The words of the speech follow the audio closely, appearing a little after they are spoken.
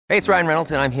Hey, it's Ryan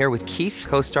Reynolds, and I'm here with Keith,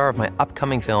 co-star of my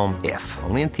upcoming film, If,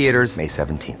 only in theaters May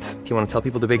 17th. Do you want to tell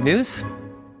people the big news?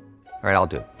 All right, I'll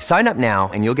do it. Sign up now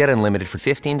and you'll get unlimited for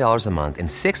 $15 a month and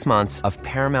 6 months of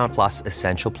Paramount Plus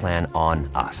Essential Plan on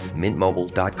us.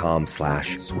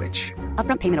 MintMobile.com/switch.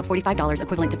 Upfront payment of $45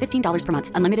 equivalent to $15 per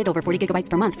month. Unlimited over 40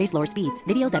 gigabytes per month. Face lower speeds.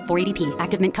 Videos at 480p.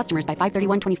 Active Mint customers by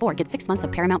 531.24 get 6 months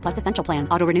of Paramount Plus Essential Plan.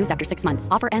 Auto renews after 6 months.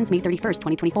 Offer ends May 31st,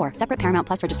 2024. Separate Paramount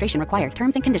Plus registration required.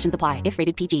 Terms and conditions apply if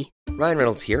rated PG. Ryan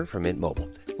Reynolds here from Mint Mobile.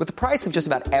 With the price of just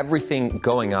about everything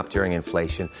going up during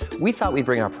inflation, we thought we'd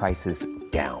bring our prices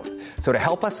down. So to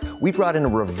help us, we brought in a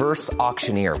reverse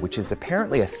auctioneer, which is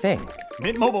apparently a thing.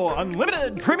 Mint Mobile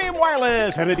Unlimited Premium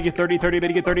Wireless. How to get 30, 30, bit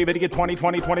to get 30, bit to get 20,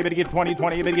 20, 20, bit to get 20,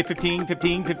 20, bit to get 15,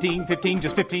 15, 15, 15,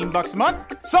 just $15 a month?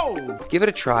 Sold! Give it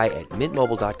a try at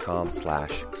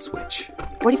mintmobile.com/switch.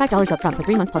 $45 upfront for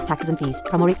 3 months plus taxes and fees.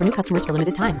 Promo rate for new customers for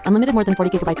limited time. Unlimited more than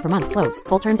 40 gigabytes per month. Slows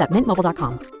full terms at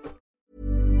mintmobile.com.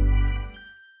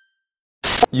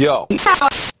 Yo,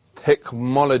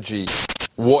 technology.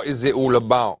 What is it all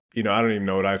about? You know, I don't even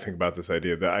know what I think about this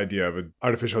idea. The idea of an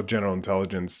artificial general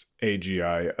intelligence,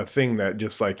 AGI, a thing that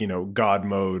just like, you know, God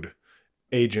mode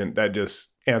agent that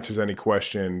just answers any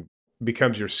question,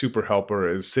 becomes your super helper,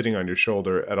 is sitting on your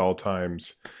shoulder at all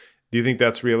times. Do you think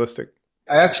that's realistic?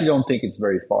 I actually don't think it's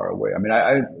very far away. I mean,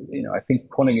 I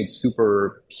think calling it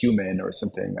superhuman or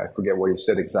something, I forget what you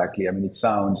said exactly. I mean, it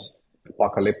sounds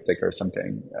apocalyptic or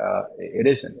something. It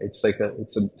isn't. It's a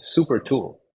super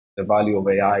tool. The value of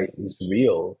AI is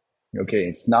real. Okay,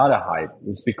 it's not a hype.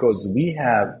 It's because we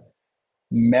have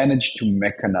managed to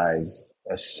mechanize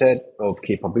a set of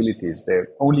capabilities that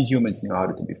only humans knew how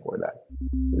to do before that.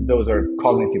 Those are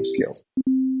cognitive skills.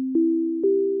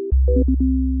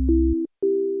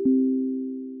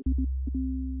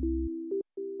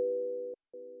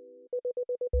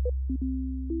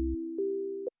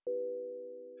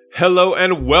 Hello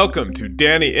and welcome to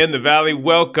Danny in the Valley.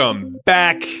 Welcome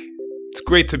back. It's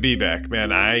great to be back,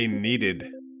 man. I needed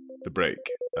the break.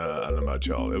 I don't know about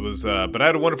y'all. It was, but I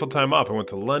had a wonderful time off. I went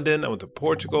to London. I went to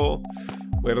Portugal.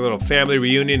 We had a little family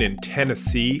reunion in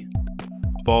Tennessee,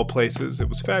 of all places. It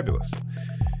was fabulous.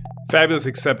 Fabulous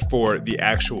except for the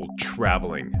actual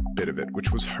traveling bit of it,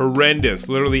 which was horrendous.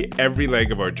 Literally every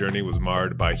leg of our journey was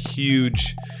marred by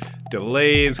huge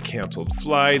delays, canceled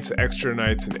flights, extra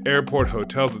nights in airport,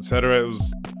 hotels, etc. It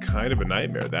was kind of a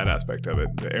nightmare, that aspect of it.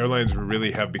 The airlines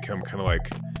really have become kind of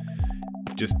like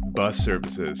just bus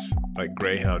services, like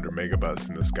Greyhound or Megabus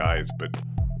in the skies, but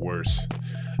worse.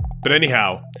 But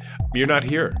anyhow, you're not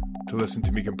here to listen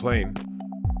to me complain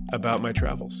about my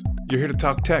travels. You're here to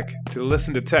talk tech, to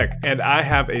listen to tech, and I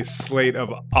have a slate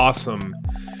of awesome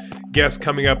guests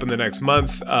coming up in the next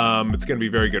month. It's going to be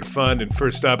very good fun. And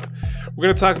first up, we're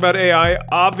going to talk about AI.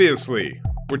 Obviously,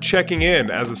 we're checking in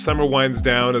as the summer winds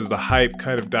down, as the hype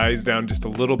kind of dies down just a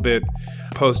little bit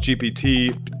post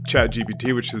GPT, Chat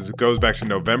GPT, which goes back to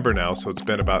November now, so it's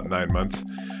been about 9 months.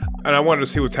 And I wanted to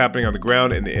see what's happening on the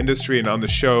ground in the industry. And on the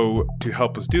show to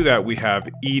help us do that, we have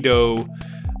Ido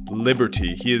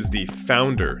Liberty. He is the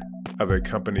founder of a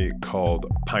company called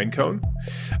Pinecone,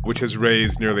 which has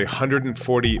raised nearly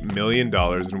 $140 million.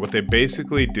 And what they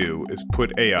basically do is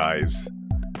put AIs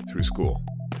through school.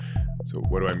 So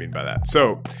what do I mean by that?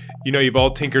 So, you know, you've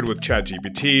all tinkered with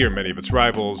ChatGPT or many of its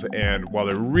rivals, and while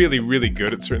they're really, really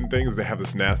good at certain things, they have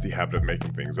this nasty habit of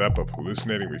making things up, of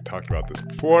hallucinating. We've talked about this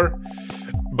before.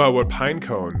 But what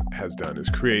Pinecone has done is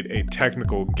create a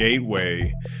technical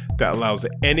gateway that allows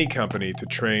any company to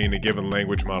train a given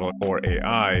language model or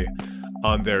AI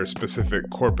on their specific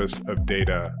corpus of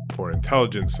data or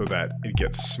intelligence so that it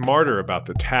gets smarter about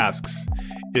the tasks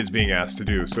is being asked to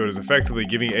do. So it is effectively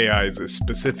giving AIs a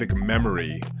specific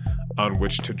memory on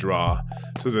which to draw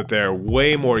so that they're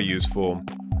way more useful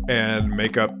and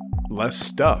make up less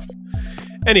stuff.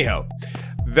 Anyhow,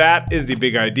 that is the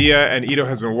big idea, and Ido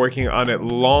has been working on it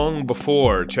long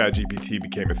before ChatGPT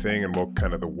became a thing and woke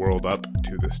kind of the world up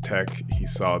to this tech. He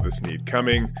saw this need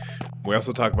coming. We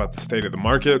also talk about the state of the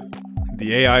market,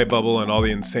 the AI bubble, and all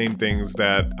the insane things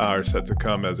that are set to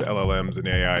come as LLMs and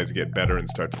AIs get better and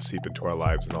start to seep into our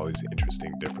lives in all these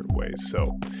interesting different ways.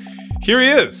 So here he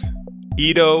is,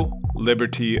 Ido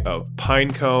Liberty of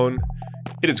Pinecone.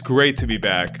 It is great to be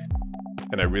back,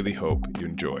 and I really hope you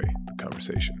enjoy the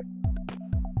conversation.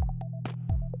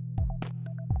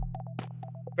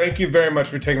 Thank you very much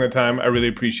for taking the time. I really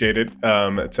appreciate it.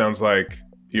 It sounds like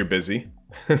you're busy.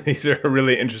 These are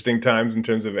really interesting times in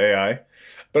terms of AI.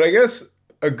 But I guess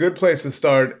a good place to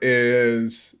start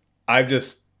is I've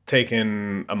just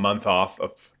taken a month off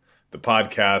of the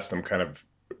podcast. I'm kind of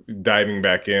diving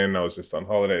back in. I was just on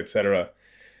holiday, etc.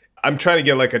 I'm trying to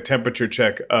get like a temperature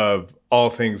check of all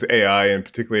things AI, and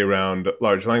particularly around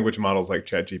large language models like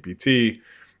ChatGPT,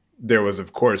 there was,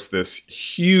 of course, this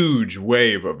huge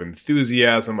wave of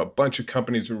enthusiasm. A bunch of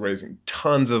companies were raising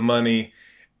tons of money.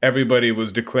 Everybody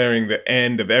was declaring the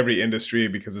end of every industry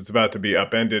because it's about to be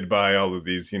upended by all of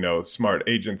these, smart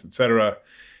agents, et cetera.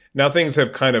 Now things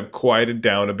have kind of quieted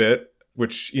down a bit,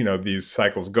 which, these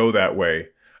cycles go that way.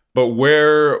 But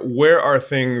where are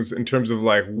things in terms of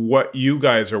like what you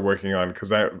guys are working on?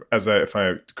 Because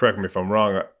correct me if I'm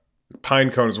wrong,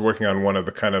 Pinecone is working on one of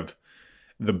the kind of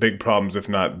the big problems, if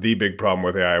not the big problem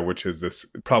with AI, which is this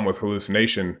problem with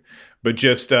hallucination. But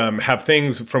just have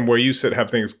things, from where you sit, have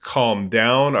things calmed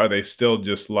down? Are they still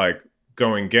just like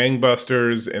going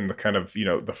gangbusters in the kind of,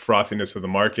 the frothiness of the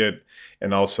market?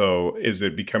 And also, is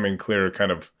it becoming clear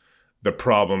kind of the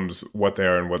problems, what they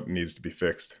are and what needs to be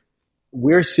fixed?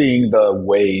 We're seeing the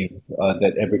wave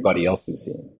that everybody else is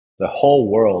seeing. The whole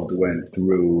world went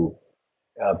through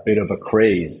a bit of a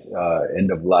craze end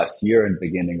of last year and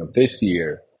beginning of this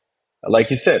year. Like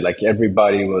you said, like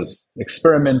everybody was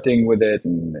experimenting with it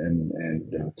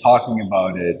and talking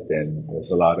about it. And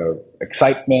there's a lot of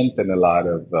excitement and a lot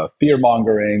of fear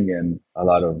mongering and a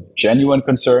lot of genuine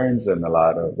concerns and a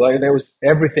lot of, there was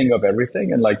everything of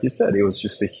everything. And like you said, it was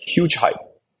just a huge hype.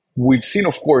 We've seen,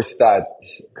 of course, that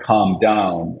calm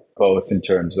down, both in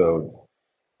terms of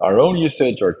our own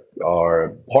usage, or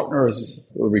our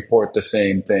partners report the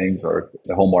same things, or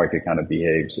the whole market kind of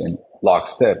behaves in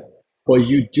lockstep. But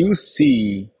you do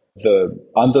see the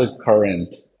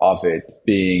undercurrent of it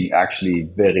being actually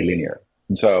very linear.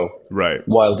 And so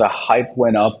while the hype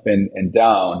went up and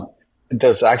down,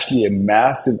 there's actually a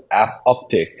massive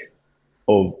uptick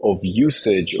of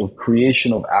usage, of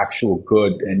creation of actual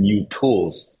good and new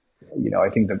tools. I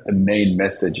think that the main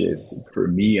message is, for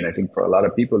me, and I think for a lot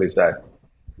of people, is that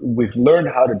we've learned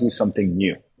how to do something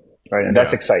new, right? And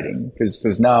that's exciting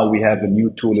because now we have a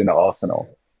new tool in our arsenal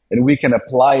and we can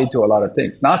apply it to a lot of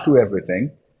things, not to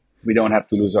everything. We don't have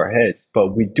to lose our heads,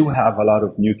 but we do have a lot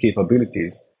of new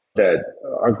capabilities that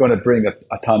are going to bring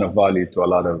a ton of value to a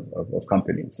lot of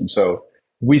companies. And so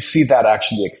we see that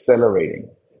actually accelerating,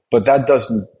 but that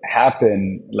doesn't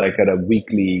happen like at a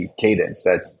weekly cadence.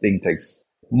 That thing takes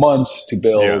months to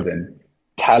build and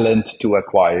talent to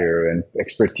acquire and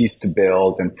expertise to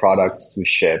build and products to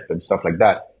ship and stuff like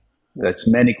that. That's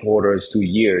many quarters to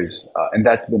years. And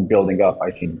that's been building up, I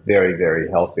think, very, very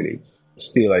healthily.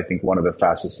 Still, I think, one of the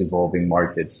fastest evolving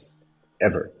markets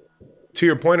ever. To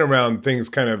your point around things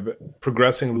kind of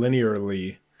progressing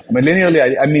linearly. I mean,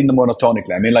 linearly, I mean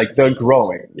monotonically. I mean, like they're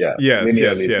growing. Yeah. Yes,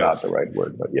 linearly is not the right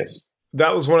word, but yes.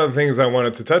 That was one of the things I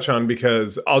wanted to touch on,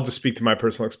 because I'll just speak to my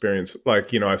personal experience.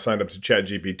 Like, I signed up to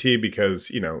ChatGPT because,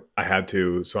 I had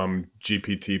to. So I'm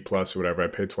GPT plus or whatever. I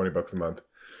paid $20 a month.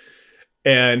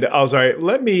 And I was like,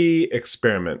 let me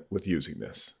experiment with using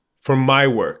this for my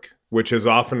work, which is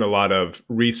often a lot of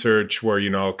research where,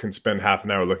 can spend half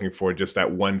an hour looking for just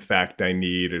that one fact I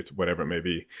need, or whatever it may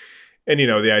be. And,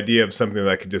 the idea of something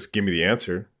that could just give me the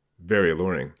answer, very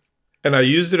alluring. And I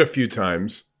used it a few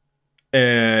times.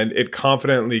 And it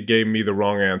confidently gave me the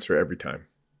wrong answer every time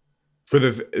for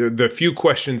the few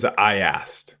questions that I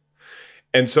asked.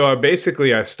 And so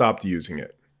I stopped using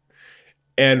it.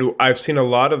 And I've seen a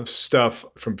lot of stuff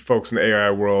from folks in the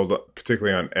AI world,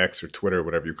 particularly on X or Twitter,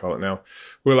 whatever you call it now,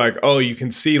 who are like, oh, you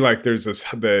can see like there's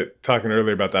talking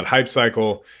earlier about that hype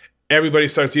cycle. Everybody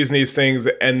starts using these things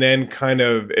and then kind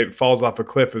of it falls off a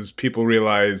cliff as people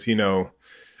realize,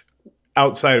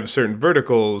 outside of certain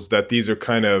verticals, that these are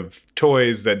kind of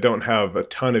toys that don't have a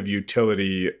ton of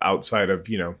utility outside of,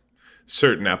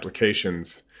 certain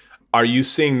applications. Are you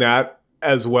seeing that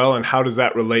as well? And how does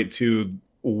that relate to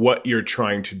what you're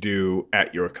trying to do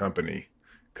at your company?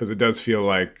 Because it does feel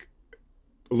like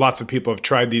lots of people have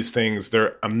tried these things.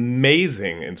 They're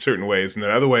amazing in certain ways. And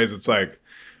in other ways, it's like,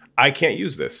 I can't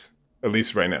use this, at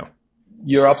least right now.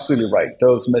 You're absolutely right.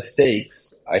 Those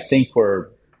mistakes, I think, were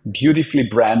beautifully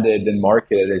branded and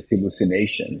marketed as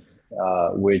hallucinations,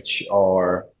 which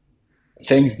are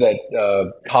things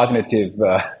that cognitive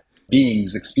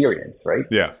beings experience, right?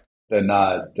 Yeah. They're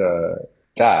not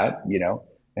that,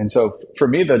 And so for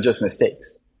me, they're just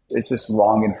mistakes. It's just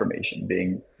wrong information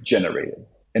being generated.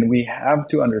 And we have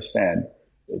to understand,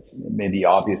 it's maybe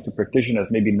obvious to practitioners,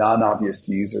 maybe non-obvious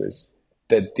to users,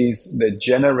 that the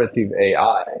generative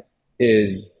AI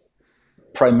is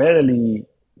primarily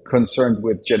concerned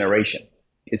with generation.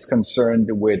 It's concerned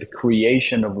with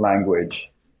creation of language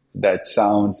that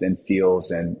sounds and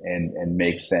feels and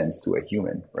makes sense to a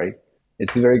human, right?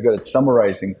 It's very good at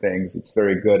summarizing things. It's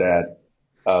very good at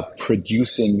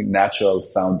producing natural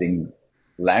sounding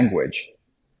language.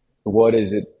 What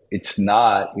is it it's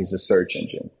not is a search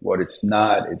engine. What it's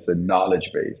not, it's a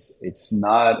knowledge base. It's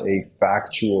not a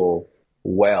factual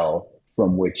well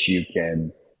from which you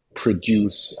can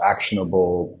produce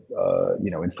actionable,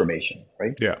 information,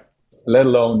 right? Yeah. Let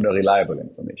alone reliable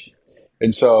information.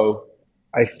 And so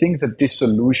I think the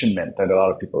disillusionment that a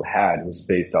lot of people had was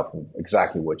based off of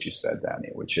exactly what you said, Danny,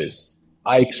 which is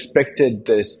I expected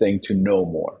this thing to know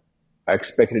more. I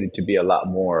expected it to be a lot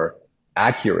more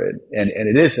accurate, and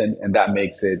it isn't, and that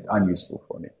makes it unuseful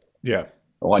for me. Yeah.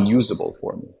 Or unusable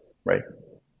for me, right?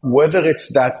 Whether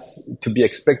that's to be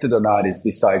expected or not is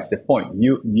besides the point.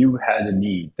 You had a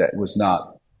need that was not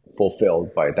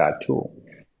fulfilled by that tool.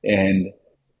 And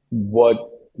what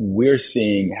we're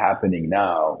seeing happening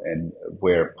now, and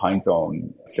where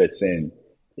Pinecone fits in,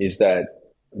 is that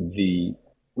the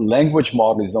language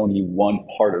model is only one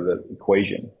part of the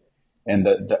equation. And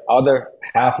the other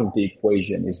half of the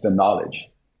equation is the knowledge,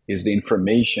 is the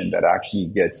information that actually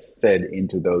gets fed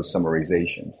into those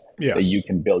summarizations that you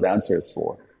can build answers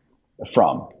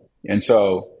from. And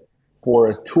so for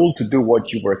a tool to do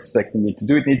what you were expecting it to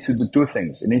do, it needs to do two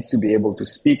things. It needs to be able to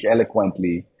speak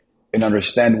eloquently and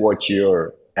understand what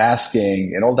you're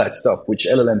asking and all that stuff, which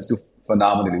LLMs do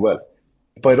phenomenally well.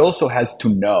 But it also has to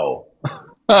know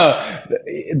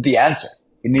the answer.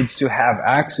 It needs to have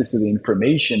access to the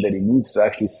information that it needs to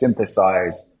actually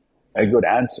synthesize a good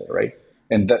answer, right?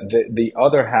 And the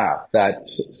other half, that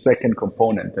second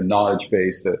component, the knowledge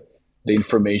base, the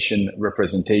information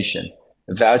representation,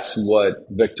 that's what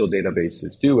vector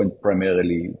databases do, and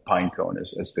primarily Pinecone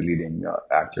is the leading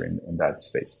actor in that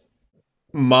space.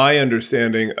 My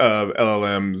understanding of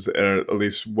LLMs, or at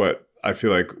least what I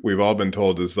feel like we've all been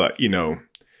told, is that, you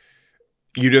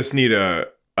just need a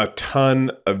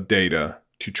ton of data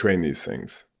to train these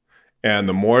things. And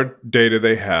the more data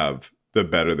they have, the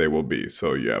better they will be.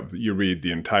 So you read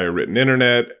the entire written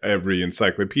internet, every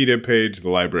encyclopedia page, the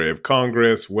Library of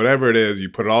Congress, whatever it is, you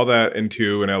put all that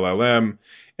into an LLM,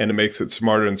 and it makes it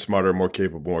smarter and smarter, more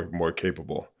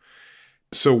capable.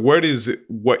 So where does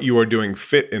what you are doing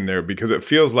fit in there? Because it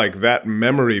feels like that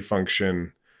memory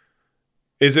function,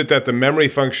 is it that the memory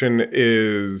function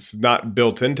is not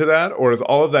built into that? Or is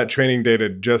all of that training data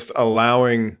just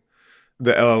allowing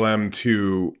the LLM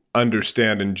to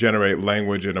understand and generate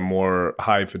language in a more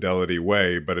high fidelity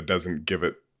way, but it doesn't give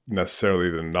it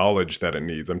necessarily the knowledge that it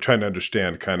needs? I'm trying to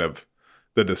understand kind of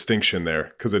the distinction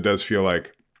there, because it does feel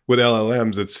like with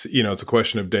LLMs, it's a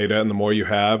question of data, and the more you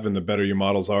have and the better your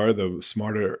models are, the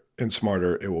smarter and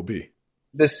smarter it will be.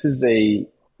 This is a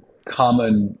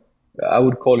common, I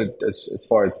would call it as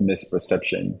far as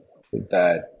misperception,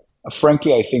 that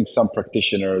frankly, I think some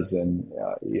practitioners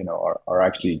are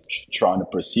actually trying to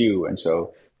pursue. And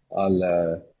so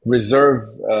I'll reserve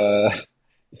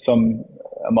some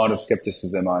amount of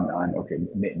skepticism on okay,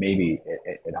 maybe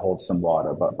it holds some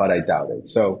water, but I doubt it.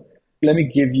 So let me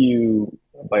give you,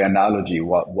 by analogy,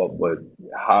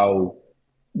 how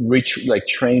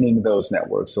training those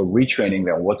networks, so retraining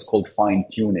them, what's called fine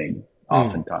tuning,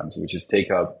 oftentimes, which is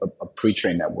take a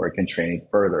pre-trained network and train it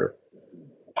further.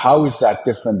 How is that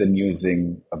different than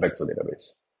using a vector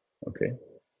database? Okay.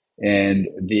 And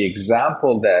the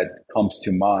example that comes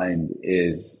to mind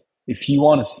is if you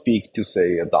want to speak to,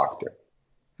 say, a doctor,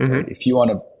 right? If you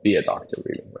want to be a doctor,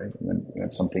 really, right?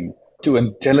 And something to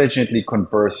intelligently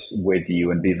converse with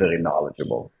you and be very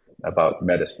knowledgeable about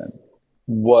medicine.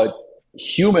 What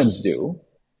humans do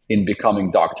in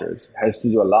becoming doctors has to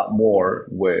do a lot more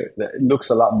it looks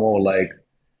a lot more like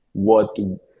what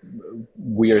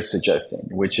we are suggesting,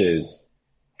 which is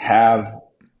have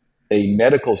a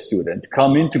medical student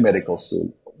come into medical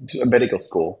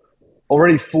school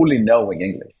already fully knowing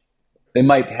English. They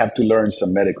might have to learn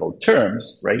some medical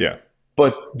terms, right? Yeah.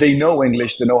 But they know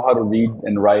English, they know how to read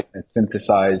and write and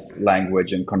synthesize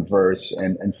language and converse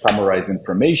and summarize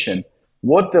information.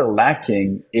 What they're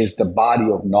lacking is the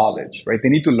body of knowledge, right? They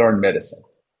need to learn medicine.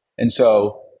 And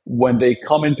so when they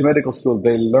come into medical school,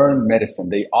 they learn medicine.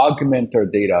 They augment their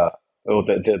data or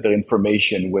their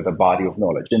information with a body of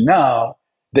knowledge. And now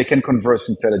they can converse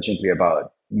intelligently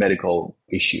about medical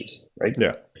issues, right?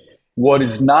 Yeah. What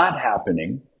is not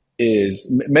happening is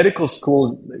medical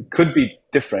school could be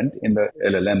different in the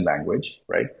LLM language,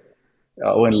 right?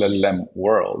 Or in LLM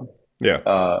world.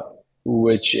 Yeah.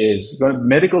 Which is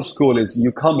medical school is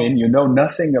you come in, you know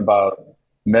nothing about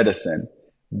medicine,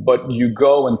 but you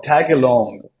go and tag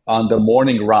along on the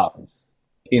morning rounds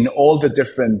in all the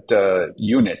different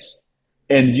units,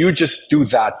 and you just do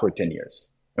that for 10 years.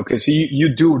 Okay, so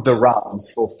you do the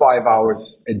rounds for 5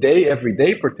 hours a day, every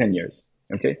day for 10 years.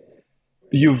 Okay,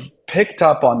 you've picked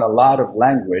up on a lot of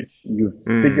language. You've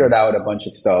figured out a bunch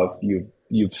of stuff.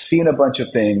 You've seen a bunch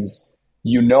of things.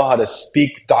 you know how to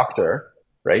speak doctor,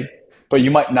 right? But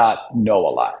you might not know a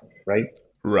lot, right?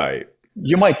 Right.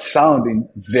 You might sound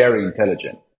very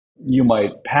intelligent. You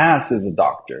might pass as a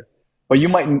doctor, but you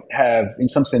might have, in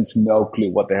some sense, no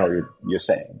clue what the hell you're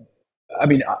saying. I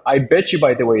mean, I bet you,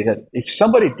 by the way, that if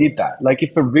somebody did that, like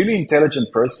if a really intelligent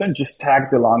person just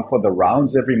tagged along for the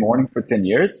rounds every morning for 10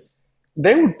 years,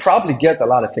 they would probably get a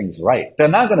lot of things right. They're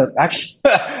not going to actually,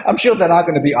 I'm sure they're not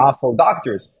going to be awful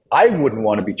doctors. I wouldn't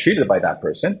want to be treated by that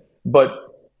person, but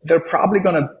they're probably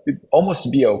going to almost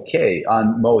be okay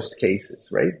on most cases,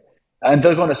 right? And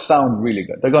they're going to sound really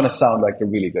good. They're going to sound like a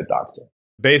really good doctor.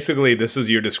 Basically, this is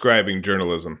you're describing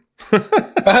journalism. It's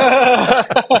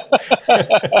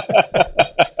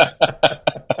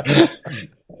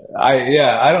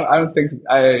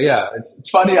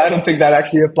funny. I don't think that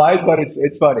actually applies, but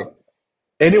it's funny.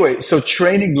 Anyway, so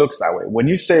training looks that way. When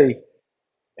you say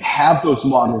have those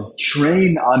models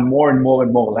train on more and more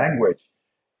and more language,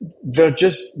 they're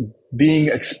just being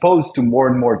exposed to more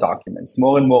and more documents,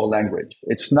 more and more language.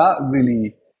 It's not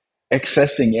really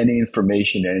accessing any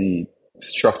information in any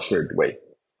structured way,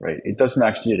 right? It doesn't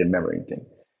actually remember anything.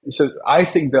 So I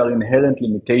think there are inherent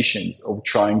limitations of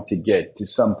trying to get to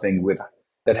something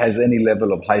that has any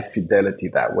level of high fidelity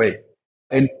that way.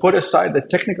 And put aside the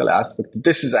technical aspect,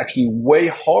 this is actually way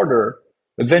harder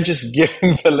than just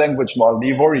giving the language model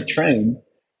you've already trained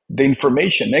the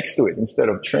information next to it instead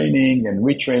of training and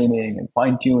retraining and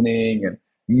fine-tuning and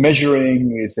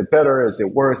measuring. Is it better? Is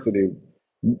it worse?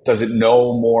 Does it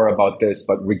know more about this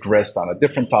but regressed on a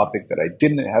different topic that I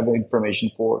didn't have the information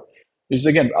for? There's,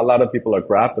 again, a lot of people are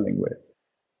grappling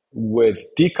with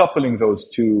decoupling those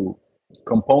two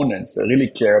components that really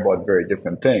care about very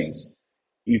different things.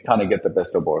 You kind of get the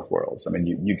best of both worlds. I mean,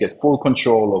 you get full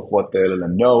control of what the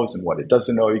LLM knows and what it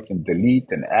doesn't know. You can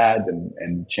delete and add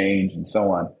and change and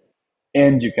so on.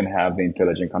 And you can have the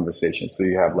intelligent conversation. So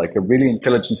you have like a really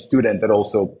intelligent student that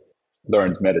also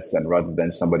learned medicine rather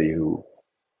than somebody who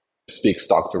speaks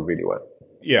doctor really well.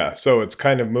 Yeah, so it's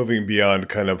kind of moving beyond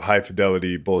kind of high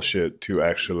fidelity bullshit to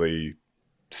actually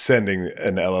sending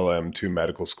an LLM to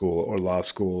medical school or law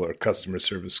school or customer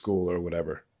service school or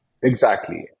whatever.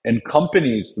 Exactly. And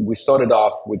companies, we started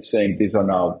off with saying these are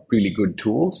now really good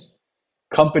tools.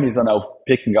 Companies are now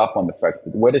picking up on the fact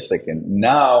that, wait a second,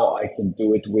 now I can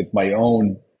do it with my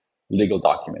own legal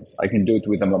documents. I can do it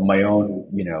with my own,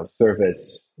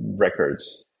 service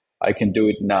records. I can do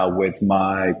it now with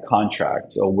my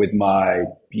contracts or with my,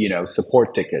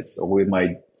 support tickets or with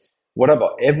my whatever,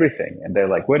 everything. And they're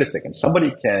like, wait a second,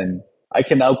 I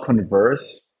can now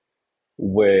converse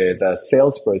with a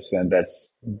salesperson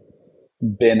that's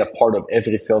been a part of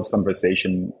every sales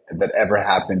conversation that ever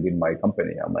happened in my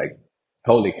company. I'm like,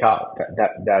 holy cow,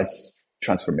 that's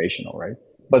transformational, right?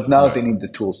 But now they need the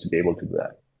tools to be able to do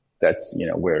that. That's,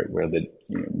 where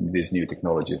these new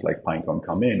technologies like Pinecone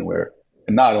come in, where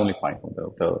and not only Pinecone,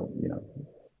 the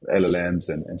LLMs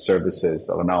and services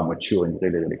are now maturing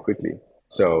really, really quickly.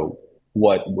 So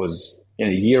what was a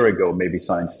year ago maybe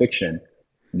science fiction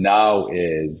now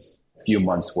is a few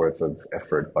months worth of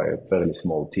effort by a fairly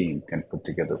small team can put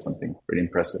together something pretty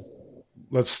impressive.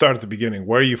 Let's start at the beginning.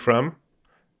 Where are you from?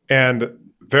 And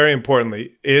very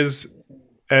importantly, is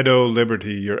Edo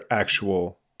Liberty your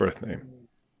actual birth name?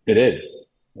 It is.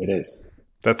 It is.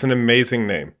 That's an amazing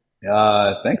name.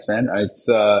 Thanks, man. I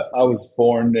was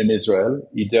born in Israel.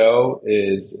 Ido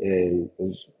is a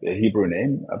Hebrew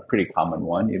name, a pretty common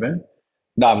one, even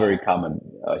not very common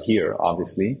here,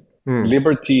 obviously.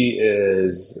 Liberty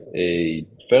is a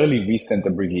fairly recent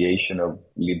abbreviation of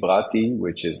Librati,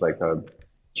 which is like a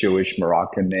Jewish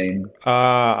Moroccan name.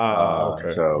 Okay.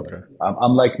 So okay.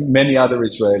 I'm like many other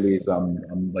Israelis.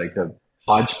 I'm like a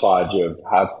hodgepodge of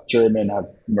half German, half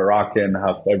Moroccan,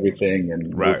 half everything,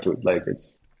 and right.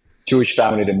 It's Jewish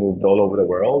family that moved all over the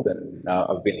world, and now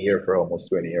I've been here for almost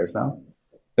 20 years now.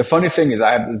 The funny thing is,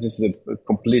 this is a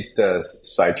complete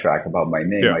sidetrack about my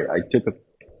name. Yeah. I took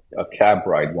a cab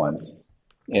ride once,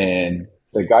 and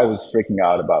the guy was freaking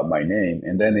out about my name,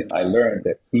 and then I learned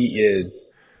that he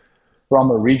is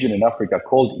from a region in Africa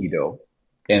called Edo,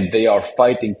 and they are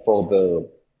fighting for the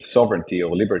sovereignty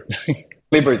or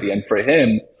liberty, and for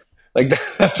him, like the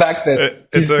fact that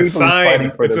it's a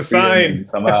sign. For it's a sign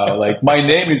somehow. Like my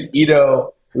name is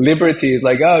Edo. Liberty is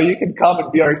like, oh, you can come and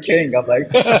be our king. I'm like,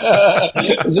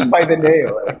 it's just by the name.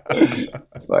 Like,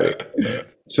 it's funny.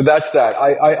 So that's that.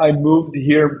 I moved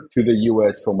here to the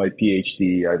U.S. for my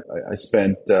PhD. I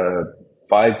spent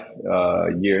 5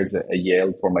 years at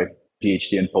Yale for my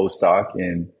PhD and postdoc,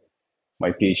 in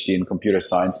my PhD in computer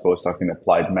science, postdoc in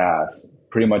applied math.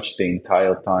 Pretty much the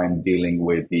entire time dealing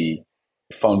with the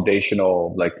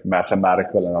foundational, like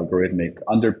mathematical and algorithmic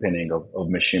underpinning of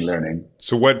machine learning.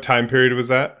 So what time period was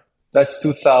that? That's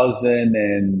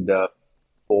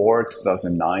 2004,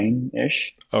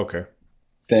 2009-ish. Okay.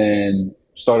 Then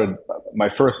started my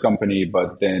first company,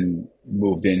 but then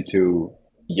moved into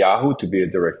Yahoo to be a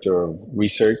director of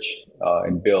research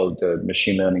and build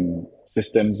machine learning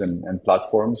systems and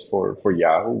platforms for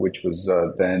Yahoo, which was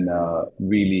then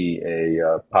really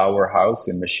a powerhouse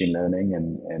in machine learning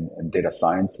and data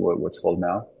science, what's called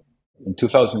now. In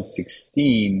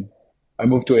 2016, I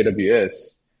moved to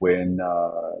AWS when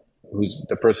who's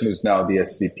the person who's now the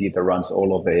SVP that runs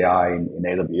all of AI in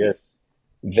AWS.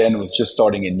 Then was just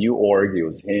starting a new org. It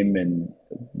was him and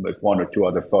like one or two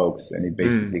other folks. And he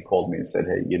basically called me and said,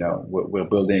 hey, we're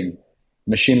building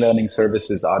machine learning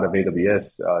services out of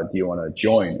AWS. Do you want to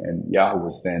join? And Yahoo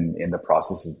was then in the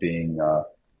process of being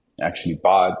actually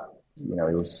bought.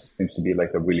 It seems to be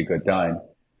like a really good time.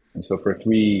 And so for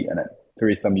 3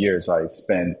 some years, I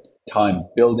spent time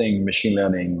building machine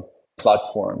learning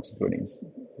platforms, including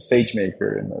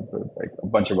SageMaker and like a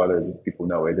bunch of others that people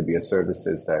know, AWS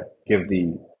services that give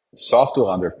the software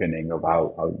underpinning of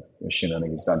how machine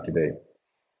learning is done today.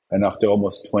 And after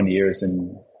almost 20 years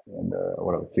and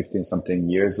 15 something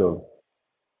years of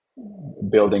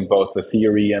building both the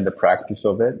theory and the practice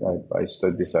of it, I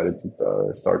decided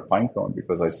to start Pinecone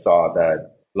because I saw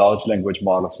that large language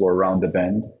models were around the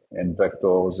bend and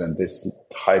vectors and this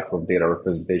type of data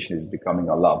representation is becoming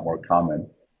a lot more common.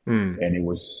 And it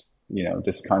was,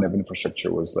 this kind of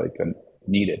infrastructure was like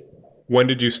needed. When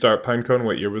did you start Pinecone?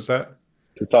 What year was that?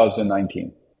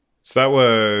 2019. So that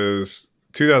was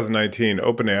 2019.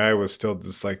 OpenAI was still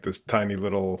just like this tiny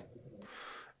little,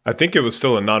 I think it was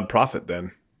still a nonprofit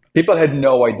then. People had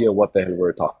no idea what the hell we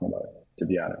were talking about, to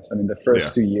be honest. I mean, the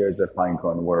first 2 years at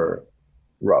Pinecone were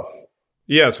rough.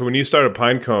 Yeah. So when you started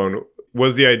Pinecone,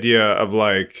 was the idea of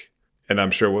like, and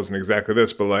I'm sure it wasn't exactly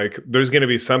this, but like there's going to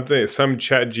be some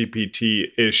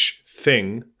ChatGPT-ish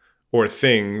thing or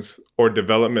things or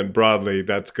development broadly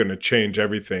that's going to change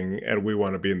everything and we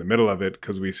want to be in the middle of it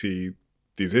because we see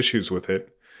these issues with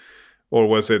it? Or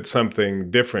was it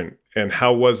something different? And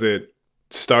how was it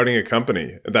starting a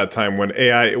company at that time when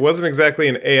AI, it wasn't exactly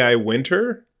an AI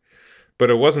winter, but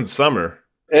it wasn't summer.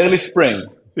 Early spring.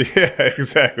 Yeah,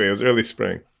 exactly. It was early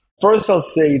spring. First, I'll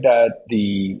say that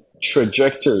the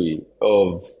trajectory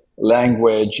of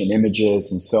language and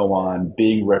images and so on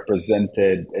being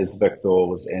represented as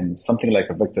vectors and something like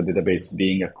a vector database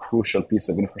being a crucial piece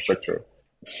of infrastructure.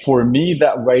 For me,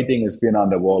 that writing has been on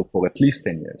the wall for at least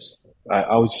 10 years.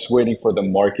 I was just waiting for the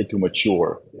market to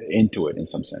mature into it in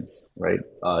some sense, right?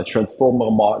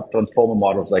 Transformer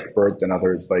models like BERT and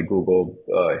others by Google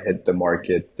hit the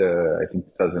market, I think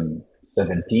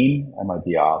 2017, I might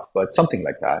be off, but something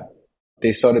like that.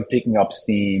 They started picking up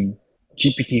steam.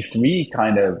 GPT-3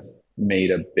 kind of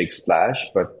made a big splash,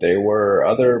 but there were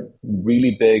other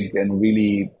really big and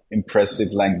really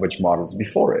impressive language models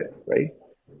before it, right?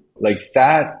 Like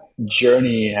that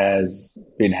journey has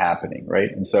been happening,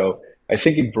 right? And so I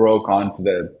think it broke onto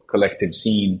the collective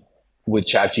scene with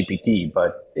ChatGPT,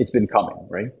 but it's been coming,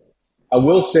 right? I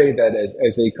will say that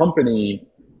as a company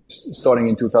starting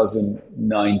in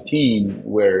 2019,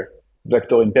 where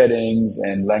vector embeddings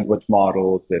and language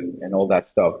models and all that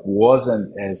stuff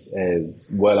wasn't as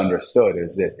well understood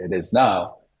as it is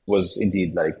now, was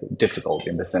indeed like difficult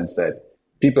in the sense that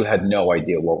people had no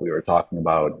idea what we were talking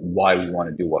about, why we want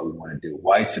to do what we want to do,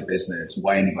 why it's a business,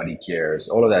 why anybody cares.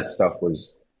 All of that stuff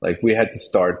was like, we had to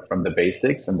start from the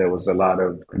basics and there was a lot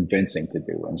of convincing to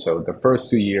do. And so the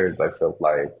first 2 years, I felt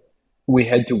like we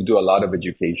had to do a lot of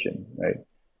education, right?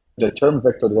 The term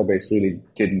vector database really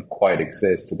didn't quite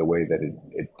exist to the way that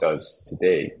it does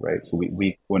today, right? So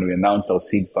we when we announced our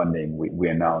seed funding, we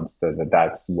announced that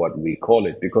that's what we call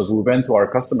it because we went to our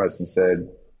customers and said,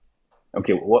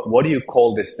 okay, what do you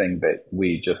call this thing that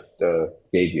we just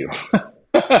gave you?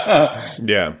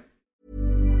 Yeah.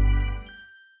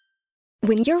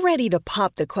 When you're ready to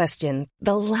pop the question,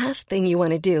 the last thing you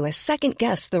want to do is second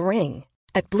guess the ring.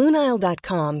 At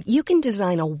BlueNile.com, you can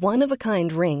design a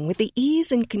one-of-a-kind ring with the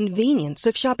ease and convenience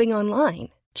of shopping online.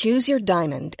 Choose your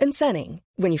diamond and setting.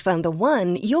 When you find the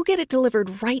one, you'll get it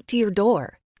delivered right to your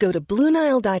door. Go to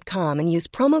BlueNile.com and use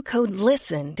promo code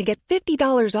LISTEN to get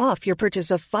 $50 off your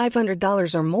purchase of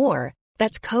 $500 or more.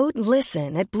 That's code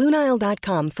LISTEN at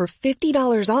BlueNile.com for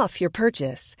 $50 off your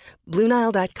purchase.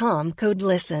 BlueNile.com, code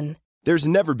LISTEN. There's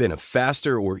never been a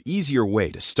faster or easier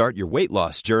way to start your weight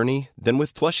loss journey than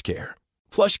with PlushCare.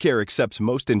 PlushCare accepts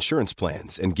most insurance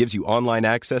plans and gives you online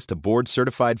access to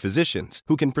board-certified physicians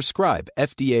who can prescribe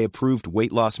FDA-approved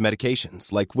weight loss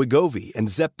medications like Wegovy and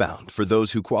Zepbound for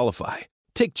those who qualify.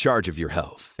 Take charge of your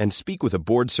health and speak with a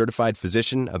board-certified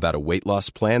physician about a weight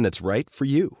loss plan that's right for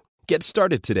you. Get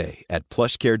started today at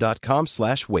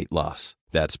plushcare.com/weight loss.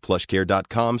 That's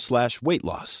plushcare.com/weight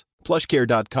loss.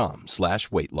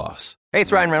 plushcare.com/weight loss. Hey,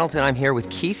 it's Ryan Reynolds, and I'm here with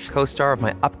Keith, co-star of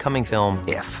my upcoming film,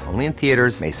 If, only in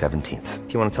theaters May 17th.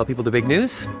 Do you want to tell people the big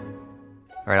news?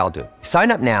 All right, I'll do it. Sign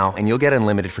up now and you'll get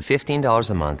unlimited for $15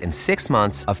 a month and 6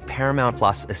 months of Paramount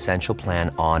Plus Essential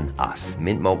Plan on us.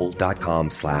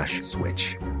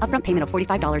 Mintmobile.com/switch. Upfront payment of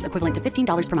 $45 equivalent to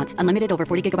 $15 per month. Unlimited over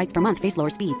 40 gigabytes per month. Face lower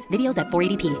speeds. Videos at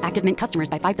 480p. Active Mint customers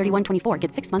by 531.24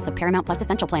 get 6 months of Paramount Plus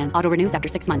Essential Plan. Auto renews after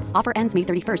 6 months. Offer ends May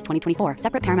 31st, 2024.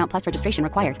 Separate Paramount Plus registration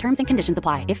required. Terms and conditions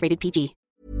apply if rated PG.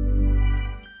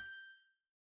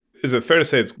 Is it fair to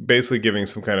say it's basically giving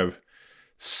some kind of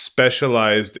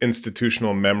specialized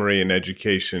institutional memory and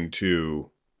education to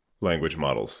language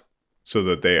models so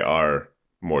that they are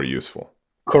more useful?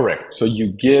 Correct. So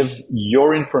you give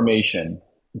your information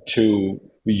to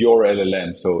your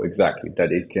LLM, so exactly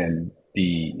that it can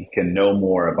know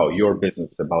more about your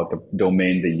business, about the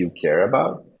domain that you care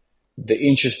about. The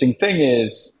interesting thing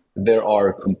is there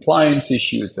are compliance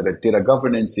issues, there are data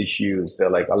governance issues,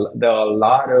 there are a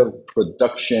lot of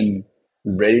production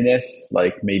readiness,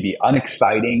 like maybe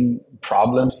unexciting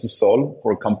problems to solve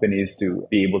for companies to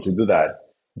be able to do that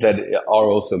are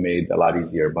also made a lot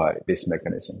easier by this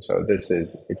mechanism. So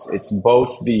it's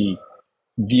both the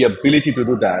ability to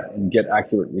do that and get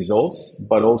accurate results,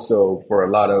 but also for a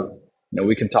lot of,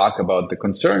 we can talk about the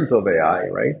concerns of AI,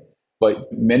 right?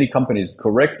 But many companies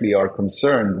correctly are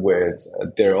concerned with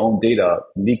their own data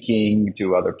leaking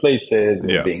to other places,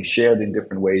 or being shared in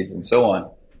different ways and so on.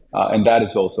 And that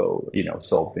is also,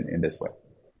 solved in this way.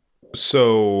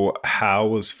 So how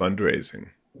was fundraising?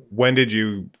 When did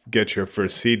you get your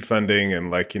first seed funding? And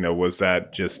was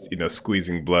that just,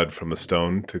 squeezing blood from a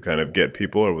stone to kind of get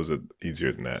people, or was it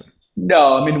easier than that?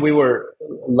 No, I mean, we were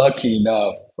lucky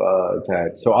enough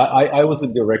so I was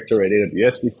a director at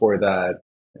AWS before that,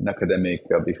 an academic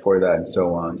before that, and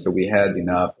so on. So we had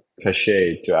enough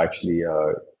cachet to actually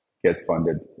get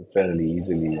funded fairly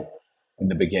easily. In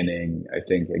the beginning, I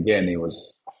think, again, it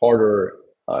was harder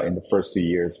in the first few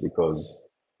years because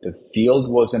the field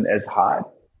wasn't as hot,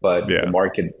 but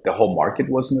the whole market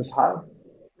wasn't as hot.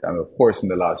 And of course, in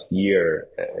the last year,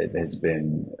 it has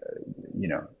been,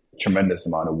 tremendous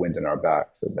amount of wind in our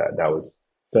back. So that was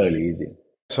fairly easy.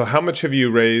 So how much have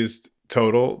you raised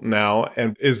total now?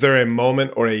 And is there a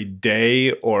moment or a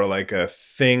day or like a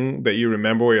thing that you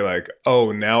remember where you're like,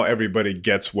 oh, now everybody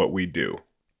gets what we do?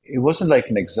 It wasn't like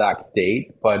an exact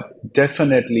date, but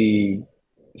definitely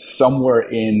somewhere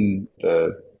in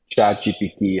the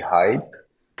ChatGPT hype.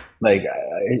 Like,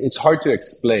 it's hard to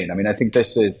explain. I mean, I think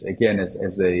this is, again,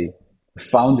 as a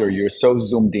founder, you're so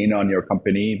zoomed in on your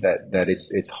company that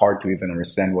it's hard to even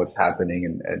understand what's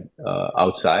happening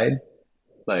outside.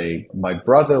 Like, my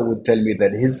brother would tell me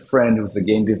that his friend who's a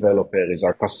game developer is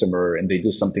our customer and they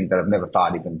do something that I've never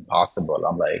thought even possible.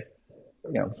 I'm like,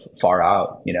 far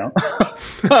out, and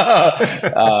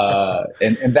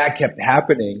that kept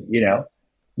happening,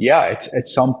 it's at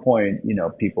some point,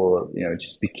 people, it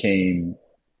just became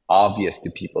obvious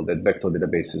to people that vector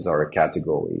databases are a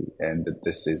category and that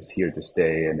this is here to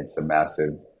stay and it's a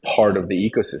massive part of the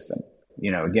ecosystem.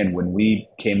 Again, when we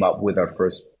came up with our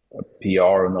first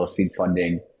PR and seed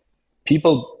funding,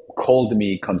 people called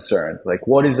me concerned. Like,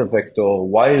 what is a vector?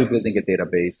 Why are you building a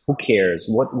database? Who cares?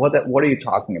 What are you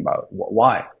talking about?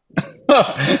 Why?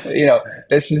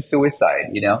 This is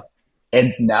suicide,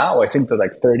 And now I think there are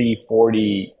like 30,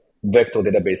 40 vector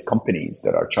database companies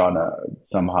that are trying to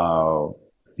somehow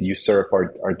usurp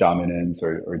our dominance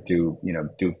or do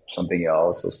something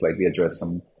else or slightly address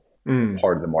some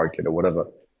part of the market or whatever.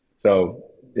 So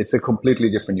it's a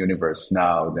completely different universe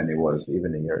now than it was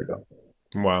even a year ago.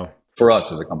 Wow. For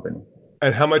us as a company.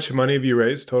 And how much money have you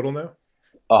raised total now?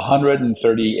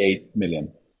 138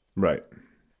 million. Right.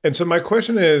 And so my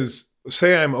question is,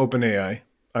 say I'm OpenAI.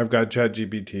 I've got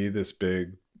ChatGPT, this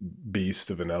big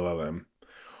beast of an LLM.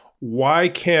 Why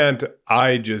can't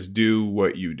I just do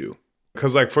what you do?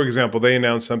 Because, like, for example, they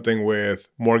announced something with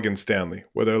Morgan Stanley,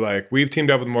 where they're like, we've teamed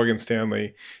up with Morgan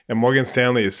Stanley, and Morgan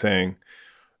Stanley is saying,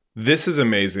 this is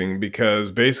amazing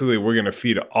because basically we're going to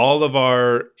feed all of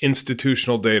our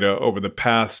institutional data over the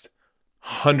past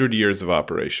 100 years of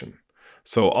operation.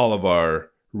 So all of our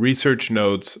research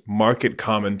notes, market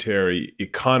commentary,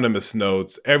 economist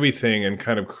notes, everything, and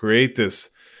kind of create this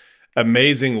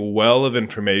amazing well of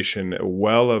information, a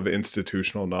well of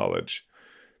institutional knowledge.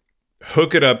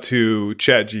 Hook it up to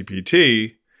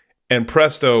ChatGPT, and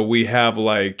presto, we have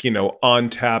on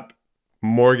tap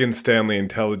Morgan Stanley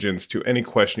intelligence to any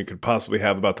question you could possibly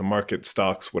have about the market,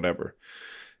 stocks, whatever.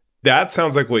 That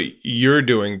sounds like what you're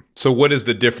doing. So what is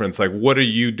the difference? Like, what are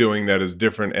you doing that is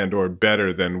different and or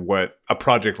better than what a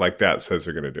project like that says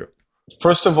they're going to do?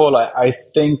 First of all, I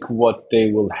think what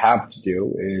they will have to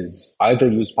do is either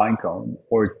use Pinecone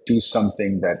or do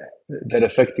something that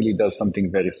effectively does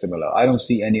something very similar. I don't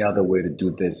see any other way to do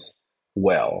this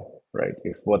well, right?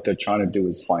 If what they're trying to do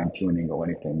is fine tuning or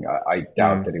anything, I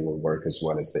doubt that it will work as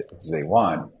well as they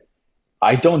want.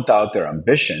 I don't doubt their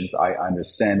ambitions. I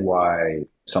understand why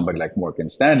somebody like Morgan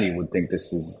Stanley would think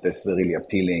this is a really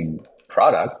appealing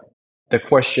product. The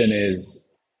question is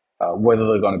whether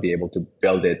they're going to be able to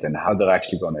build it and how they're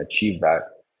actually going to achieve that.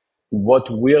 What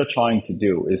we're trying to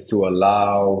do is to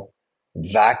allow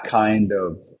that kind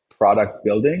of product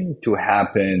building to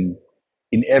happen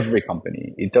in every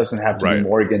company. It doesn't have to be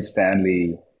Morgan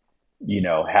Stanley,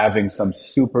 having some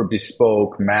super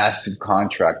bespoke, massive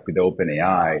contract with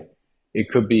OpenAI. It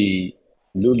could be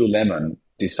Lululemon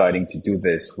deciding to do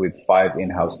this with 5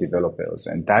 in-house developers,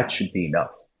 and that should be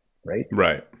enough, right?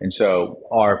 Right. And so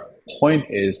our point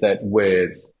is that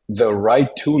with the right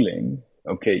tooling,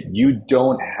 okay, you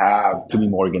don't have to be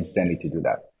Morgan Stanley to do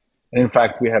that. And in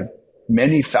fact, we have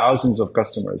many thousands of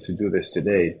customers who do this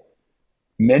today.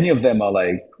 Many of them are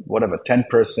like,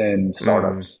 10-person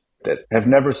startups that have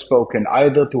never spoken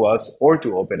either to us or to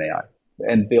OpenAI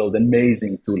and build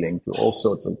amazing tooling to all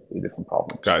sorts of different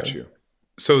problems. Got you.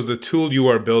 So is the tool you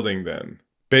are building then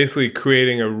basically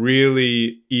creating a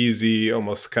really easy,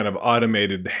 almost kind of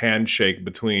automated handshake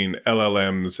between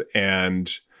LLMs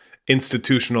and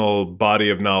institutional body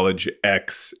of knowledge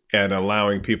X, and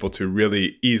allowing people to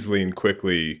really easily and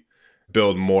quickly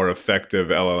build more effective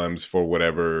LLMs for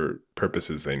whatever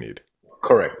purposes they need?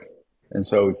 Correct. And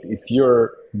so if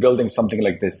you're building something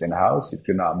like this in-house, if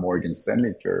you're not Morgan Stanley,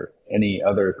 if you're any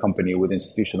other company with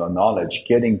institutional knowledge,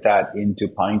 getting that into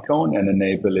Pinecone and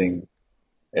enabling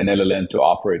an LLM to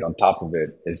operate on top of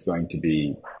it is going to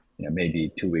be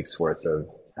maybe 2 weeks worth of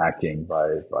hacking by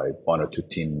 1 or 2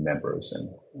 team members. And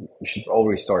you should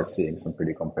already start seeing some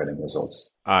pretty compelling results.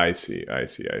 I see.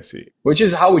 Which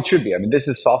is how it should be. I mean, this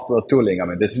is software tooling. I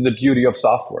mean, this is the beauty of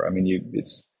software. I mean,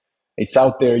 it's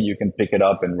out there. You can pick it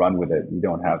up and run with it. You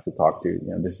don't have to talk to,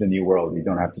 this is a new world. You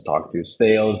don't have to talk to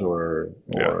sales or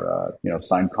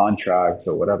sign contracts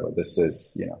or whatever. This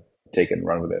is, take it and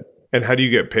run with it. And how do you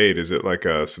get paid? Is it like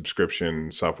a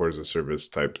subscription, software as a service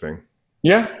type thing?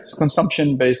 Yeah, it's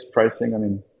consumption-based pricing. I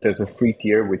mean, there's a free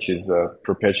tier, which is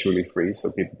perpetually free,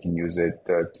 so people can use it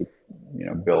to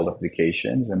build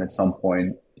applications. And at some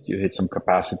point, you hit some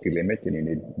capacity limit and you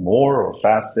need more or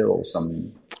faster or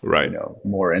some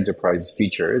more enterprise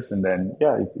features. And then,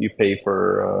 you pay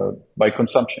for by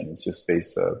consumption. It's just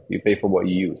you pay for what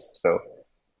you use. So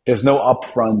there's no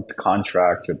upfront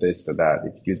contract or this or that.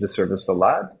 If you use the service a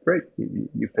lot, great.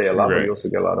 You pay a lot, but you also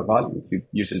get a lot of value. If you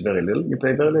use it very little, you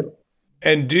pay very little.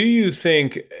 And do you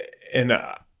think, and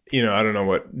I don't know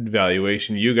what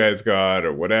valuation you guys got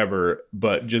or whatever,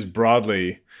 but just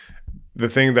broadly, the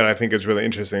thing that I think is really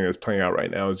interesting that's playing out right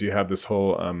now is you have this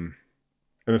whole, and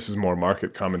this is more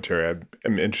market commentary.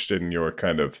 I'm interested in your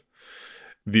kind of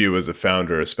view as a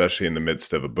founder, especially in the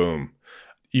midst of a boom.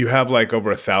 You have like over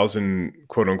 1,000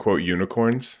 quote unquote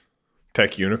unicorns,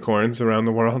 tech unicorns around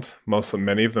the world,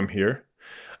 many of them here.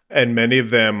 And many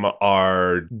of them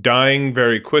are dying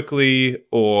very quickly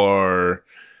or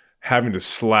having to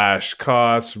slash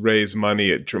costs, raise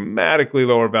money at dramatically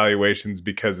lower valuations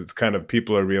because it's kind of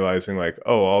people are realizing like,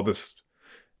 oh, all this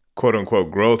quote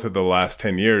unquote growth of the last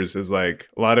 10 years is like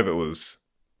a lot of it was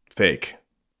fake.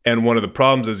 And one of the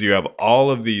problems is you have all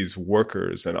of these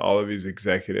workers and all of these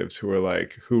executives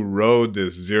who rode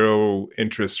this zero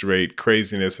interest rate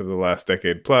craziness of the last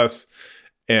decade plus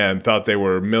and thought they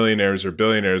were millionaires or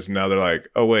billionaires. And now they're like,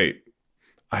 oh, wait,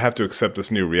 I have to accept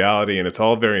this new reality. And it's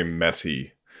all very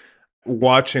messy.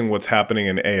 Watching what's happening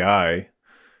in AI,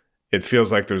 it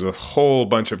feels like there's a whole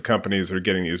bunch of companies that are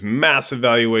getting these massive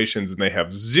valuations and they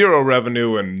have zero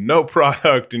revenue and no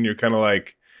product. And you're kind of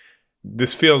like,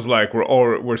 this feels like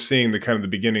we're seeing the kind of the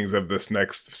beginnings of this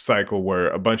next cycle where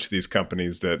a bunch of these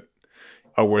companies that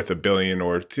are worth $1 billion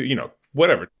or $2,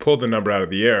 whatever, pull the number out of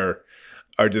the air,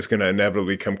 are just going to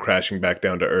inevitably come crashing back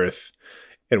down to earth.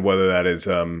 And whether that is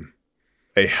a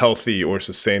healthy or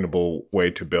sustainable way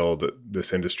to build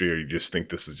this industry, or you just think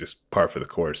this is just par for the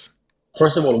course?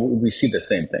 First of all, we see the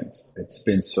same things. It's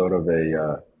been sort of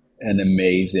an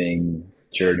amazing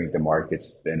journey the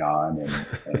market's been on.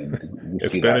 And we it's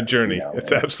see been that, a journey.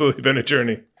 It's absolutely been a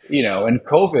journey. And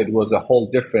COVID was a whole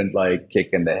different kick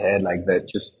in the head, like that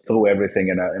just threw everything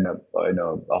in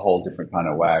a whole different kind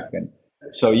of whack. And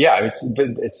So yeah,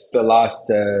 it's the last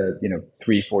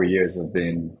 3-4 years have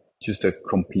been just a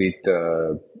complete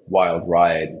wild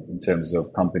ride in terms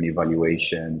of company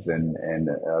valuations and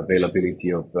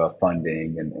availability of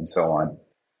funding and so on.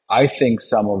 I think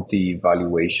some of the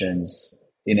valuations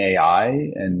in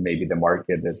AI and maybe the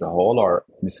market as a whole are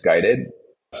misguided.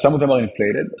 Some of them are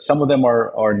inflated. Some of them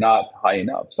are not high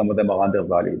enough. Some of them are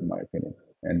undervalued, in my opinion.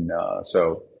 And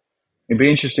so it'd be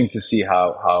interesting to see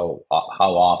how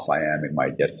off I am in my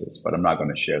guesses, but I'm not going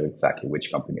to share exactly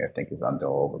which company I think is under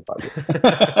or overvalued.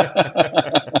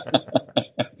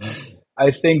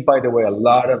 I think, by the way, a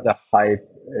lot of the hype,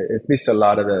 at least a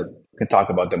lot of can talk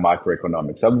about the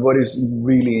macroeconomics. What is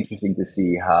really interesting to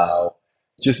see how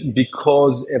just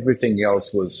because everything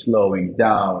else was slowing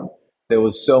down, there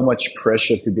was so much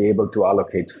pressure to be able to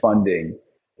allocate funding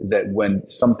that when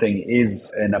something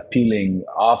is an appealing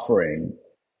offering,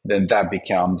 then that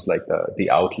becomes like the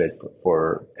outlet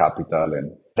for capital,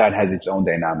 and that has its own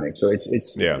dynamic. So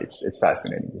it's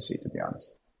fascinating to see, to be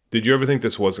honest. Did you ever think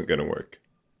this wasn't going to work?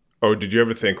 Or did you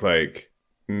ever think like,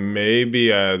 maybe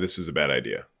this was a bad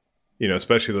idea? You know,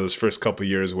 especially those first couple of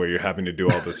years where you're having to do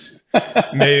all this,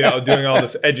 doing all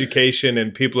this education,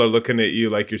 and people are looking at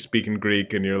you like you're speaking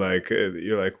Greek, and you're like,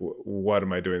 what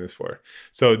am I doing this for?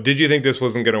 So, did you think this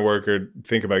wasn't going to work, or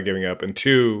think about giving up? And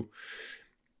two,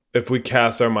 if we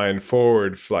cast our mind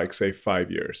forward for like, say, 5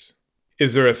 years,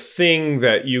 is there a thing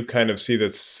that you kind of see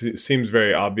that seems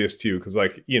very obvious to you? Because,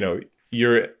 like, you know,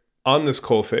 you're on this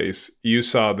coalface, you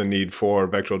saw the need for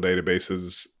vectoral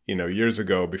databases, you know, years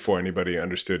ago before anybody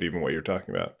understood even what you're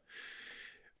talking about.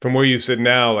 From where you sit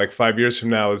now, like 5 years from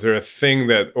now, is there a thing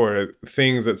that, or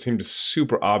things that seem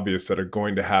super obvious that are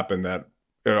going to happen that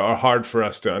are hard for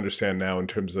us to understand now in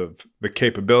terms of the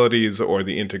capabilities or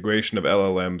the integration of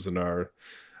LLMs in our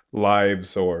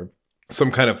lives, or some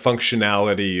kind of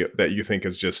functionality that you think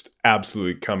is just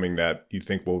absolutely coming that you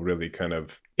think will really kind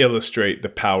of illustrate the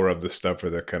power of this stuff, or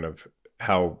the kind of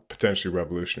how potentially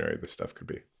revolutionary this stuff could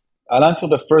be? I'll answer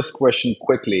the first question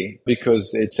quickly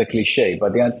because it's a cliche,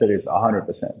 but the answer is 100%.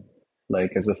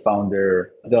 Like, as a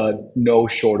founder, no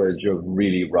shortage of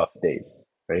really rough days,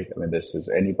 right? I mean, this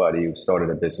is anybody who started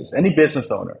a business, any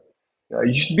business owner.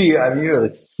 You should be, I mean, you're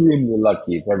extremely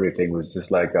lucky if everything was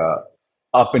just like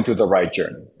up into the right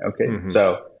journey. Okay. Mm-hmm.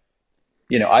 So,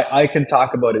 you know, I can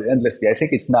talk about it endlessly. I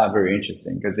think it's not very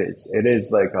interesting because it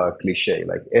is like a cliche.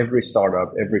 Like, every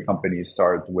startup, every company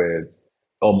start with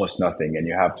almost nothing, and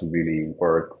you have to really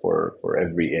work for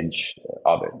every inch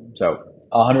of it. So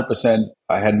 100%,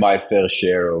 I had my fair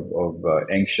share of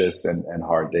anxious and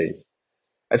hard days.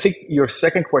 I think your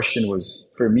second question was,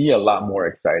 for me, a lot more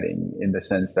exciting, in the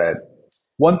sense that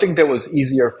one thing that was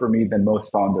easier for me than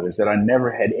most founders is that I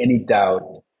never had any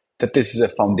doubt that this is a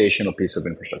foundational piece of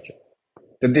infrastructure,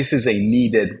 that this is a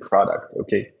needed product.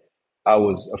 Okay. I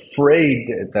was afraid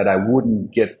that I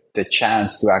wouldn't get the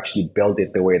chance to actually build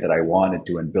it the way that I wanted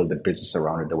to, and build a business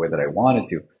around it the way that I wanted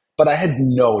to. But I had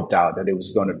no doubt that it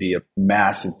was going to be a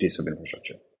massive piece of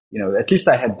infrastructure. You know, at least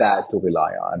I had that to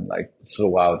rely on, like,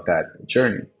 throughout that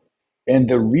journey. And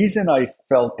the reason I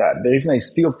felt that, the reason I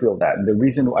still feel that, and the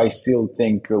reason I still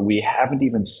think we haven't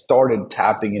even started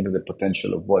tapping into the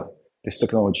potential of what this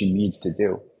technology needs to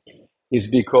do,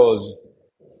 is because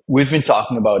we've been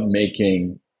talking about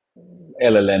making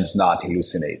LLMs not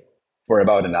hallucinate for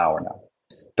about an hour now.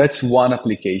 That's one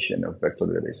application of vector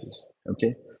databases.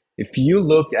 Okay. If you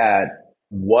look at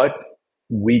what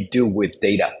we do with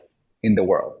data in the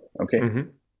world, okay, mm-hmm.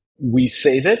 we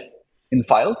save it in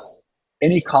files,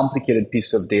 any complicated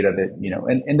piece of data that, you know,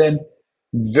 and then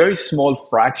very small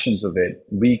fractions of it,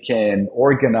 we can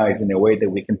organize in a way that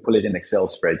we can pull it in Excel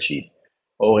spreadsheet,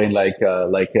 or in like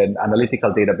an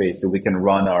analytical database that we can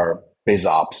run our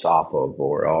BizOps off of,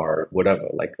 or our whatever,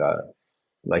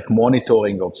 like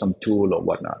monitoring of some tool or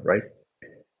whatnot, right?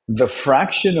 The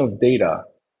fraction of data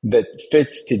that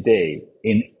fits today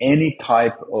in any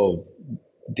type of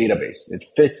database, it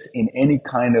fits in any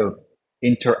kind of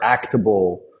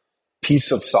interactable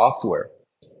piece of software,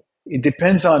 it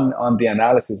depends on the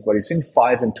analysis, but between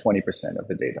 5 and 20% of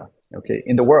the data, okay,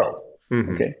 in the world,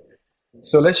 mm-hmm. okay?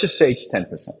 So let's just say it's 10%,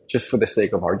 just for the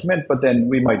sake of argument, but then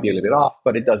we might be a little bit off,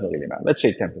 but it doesn't really matter. Let's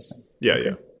say 10%. Yeah,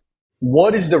 yeah.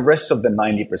 What is the rest of the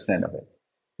 90% of it?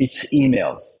 It's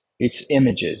emails, it's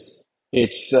images,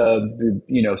 it's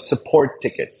support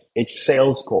tickets, it's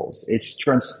sales calls, it's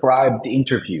transcribed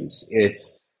interviews,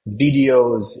 it's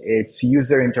videos, it's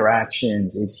user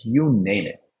interactions, it's you name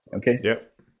it. Okay.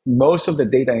 Yep. Most of the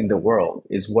data in the world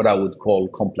is what I would call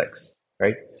complex,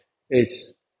 right?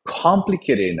 It's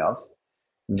complicated enough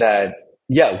that,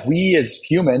 yeah, we as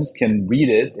humans can read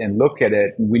it and look at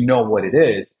it and we know what it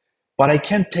is, but I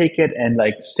can't take it and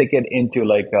like stick it into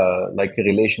like a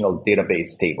relational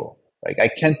database table. Like I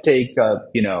can't take a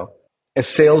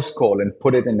sales call and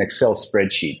put it in an Excel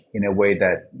spreadsheet in a way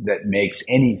that makes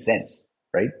any sense,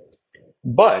 right?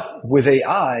 But with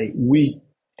AI, we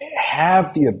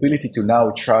have the ability to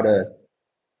now try to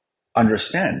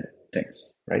understand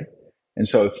things, right? And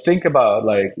so think about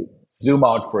like zoom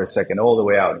out for a second all the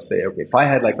way out and say, okay, if I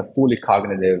had like a fully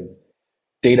cognitive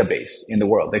database in the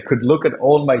world that could look at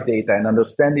all my data and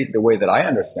understand it the way that I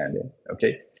understand it,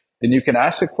 okay, then you can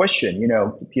ask a question,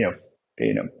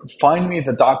 find me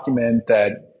the document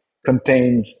that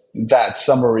contains that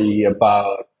summary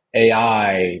about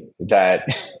AI that,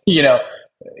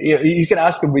 you can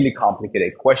ask a really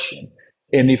complicated question.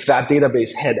 And if that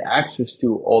database had access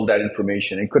to all that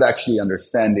information, it could actually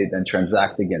understand it and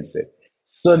transact against it.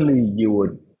 Suddenly you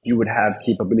would have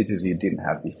capabilities you didn't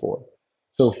have before.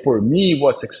 So for me,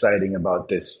 what's exciting about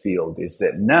this field is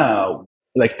that now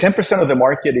like 10% of the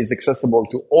market is accessible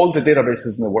to all the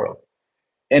databases in the world.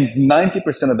 And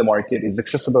 90% of the market is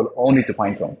accessible only to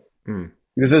Pinecone.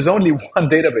 Because there's only one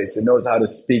database that knows how to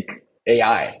speak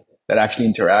AI that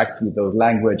actually interacts with those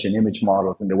language and image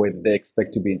models in the way that they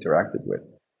expect to be interacted with,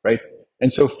 right?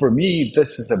 And so for me,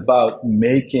 this is about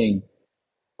making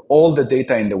all the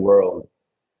data in the world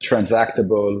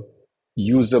transactable,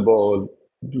 usable,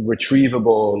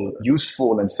 retrievable,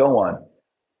 useful, and so on.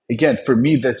 Again, for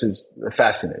me, this is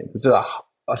fascinating because there are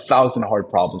 1,000 hard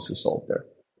problems to solve there,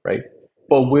 right?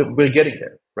 But we're getting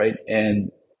there, right?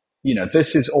 And,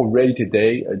 this is already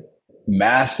today a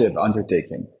massive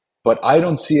undertaking. But I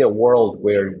don't see a world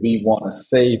where we want to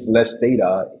save less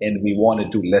data and we want to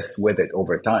do less with it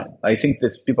over time. I think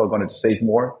that people are going to save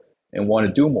more and want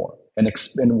to do more. And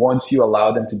once you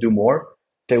allow them to do more,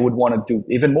 they would want to do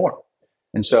even more.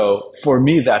 And so for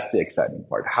me, that's the exciting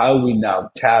part. How we now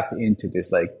tap into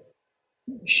this like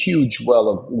huge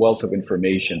wealth of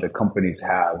information that companies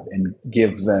have and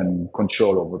give them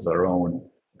control over their own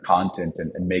content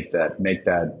and make that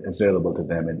available to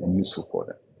them and useful for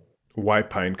them. Why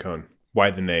Pinecone? Why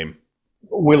the name?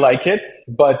 We like it,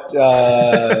 but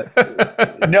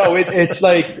no, it's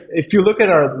like if you look at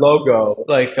our logo,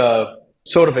 like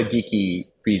sort of a geeky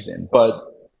reason, but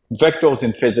vectors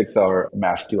in physics are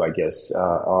math too, I guess,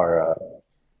 are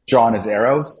drawn as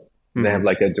arrows. Mm-hmm. They have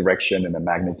like a direction and a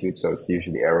magnitude, so it's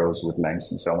usually arrows with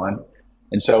lengths and so on.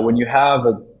 And so when you have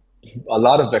a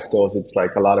lot of vectors, it's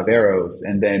like a lot of arrows.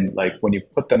 And then like when you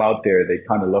put them out there, they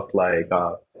kind of look like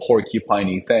a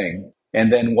porcupine-y thing.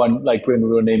 And then when we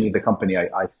were naming the company,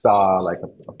 I saw like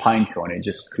a pine cone. It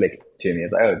just clicked to me.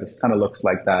 It's like, oh, this kind of looks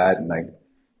like that. And like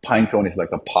pine cone is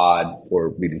like a pod for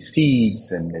really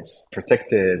seeds, and it's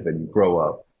protective, and you grow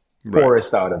up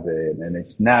forest out of it, and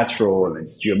it's natural and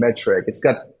it's geometric.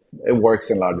 It works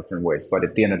in a lot of different ways. But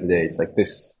at the end of the day, it's like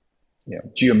this,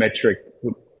 geometric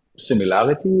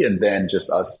similarity, and then just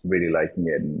us really liking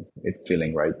it and it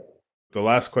feeling right. The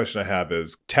last question I have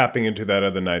is tapping into that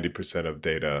other 90% of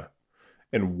data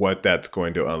and what that's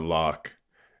going to unlock.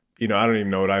 I don't even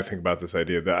know what I think about this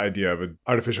idea, the idea of an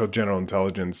artificial general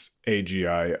intelligence,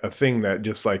 AGI, a thing that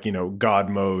just like, God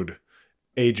mode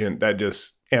agent that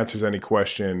just answers any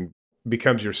question,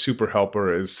 becomes your super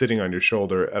helper, is sitting on your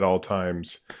shoulder at all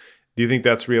times. Do you think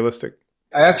that's realistic?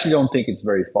 I actually don't think it's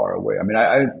very far away. I mean,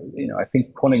 I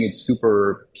think calling it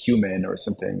superhuman or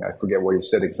something, I forget what you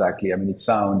said exactly. I mean, it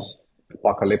sounds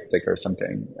apocalyptic or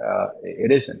something.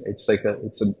 It isn't. It's like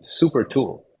it's a super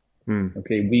tool.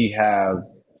 Okay, we have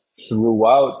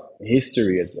throughout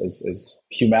history as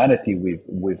humanity,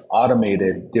 we've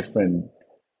automated different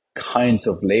kinds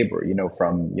of labor.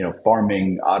 From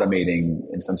farming, automating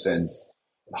in some sense,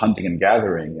 hunting and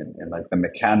gathering, and like the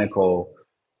mechanical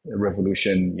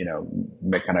revolution,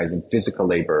 mechanizing physical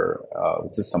labor,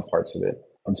 just some parts of it,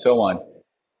 and so on.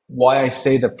 Why I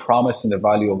say the promise and the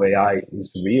value of AI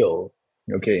is real,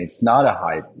 okay, it's not a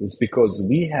hype. It's because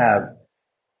we have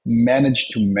managed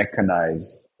to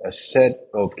mechanize a set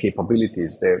of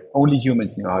capabilities that only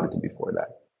humans knew how to do before that.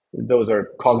 Those are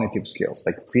cognitive skills,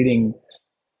 like reading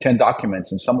 10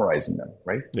 documents and summarizing them,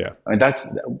 right? Yeah. I mean, that's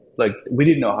like, we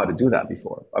didn't know how to do that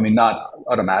before. I mean, not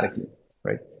automatically,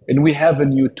 right? And we have a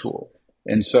new tool.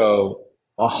 And so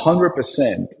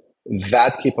 100%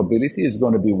 that capability is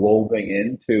going to be woven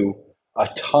into a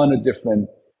ton of different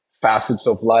facets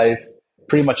of life.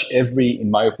 Pretty much in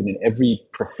my opinion, every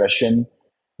profession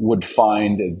would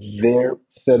find their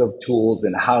set of tools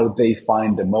and how they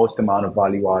find the most amount of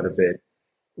value out of it,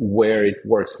 where it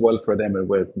works well for them and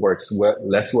where it works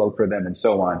less well for them, and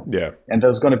so on. Yeah. And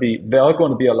there are going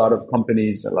to be a lot of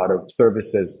companies, a lot of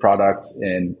services, products,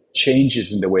 and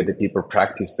changes in the way that people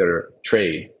practice their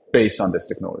trade based on this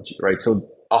technology, right? So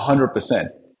 100%.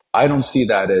 I don't see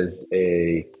that as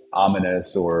a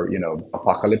ominous or,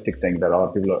 apocalyptic thing that a lot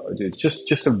of people are doing. It's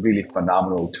just a really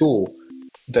phenomenal tool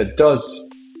that does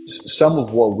some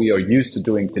of what we are used to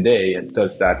doing today. It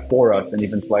does that for us and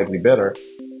even slightly better.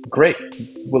 Great.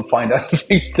 We'll find other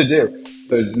things to do.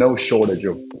 There's no shortage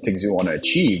of things we want to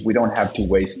achieve. We don't have to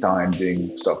waste time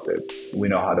doing stuff that we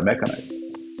know how to mechanize.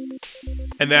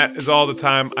 And that is all the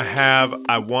time I have.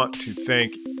 I want to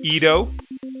thank Ido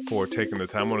for taking the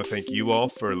time. I want to thank you all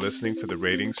for listening, for the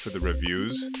ratings, for the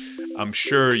reviews. I'm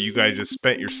sure you guys just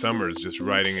spent your summers just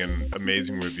writing in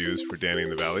amazing reviews for Danny in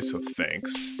the Valley, so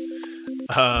thanks.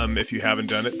 If you haven't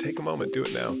done it, take a moment, do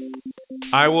it now.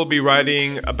 I will be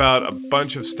writing about a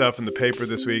bunch of stuff in the paper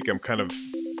this week. I'm kind of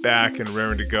back and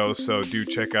raring to go, so do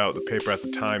check out the paper at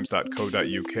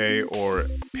thetimes.co.uk or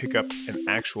pick up an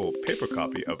actual paper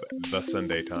copy of The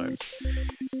Sunday Times.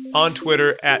 On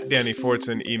Twitter, at Danny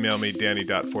Fortson. Email me,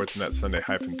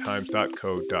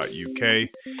 danny.fortson@sunday-times.co.uk.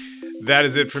 That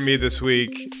is it for me this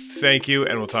week. Thank you,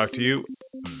 and we'll talk to you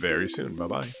very soon.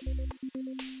 Bye-bye.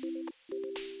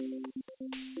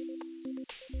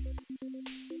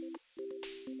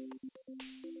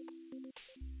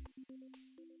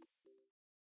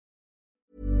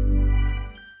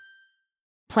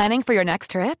 Planning for your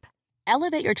next trip?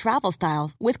 Elevate your travel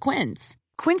style with Quince.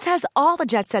 Quince has all the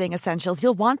jet-setting essentials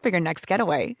you'll want for your next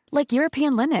getaway, like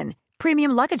European linen,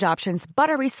 premium luggage options,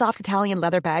 buttery soft Italian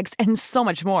leather bags, and so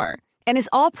much more. And is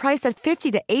all priced at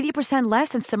 50 to 80% less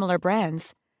than similar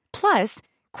brands. Plus,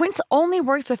 Quince only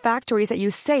works with factories that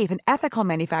use safe and ethical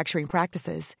manufacturing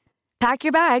practices. Pack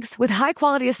your bags with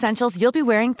high-quality essentials you'll be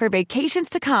wearing for vacations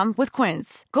to come with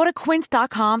Quince. Go to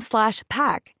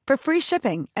quince.com/pack for free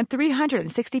shipping and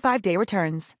 365-day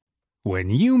returns.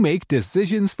 When you make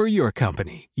decisions for your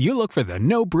company, you look for the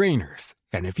no-brainers.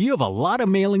 And if you have a lot of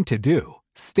mailing to do,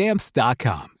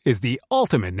 Stamps.com is the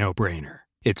ultimate no-brainer.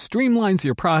 It streamlines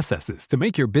your processes to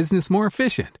make your business more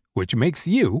efficient, which makes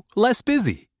you less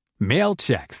busy. Mail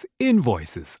checks,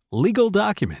 invoices, legal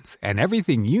documents, and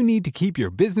everything you need to keep your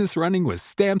business running with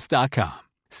Stamps.com.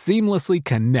 Seamlessly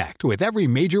connect with every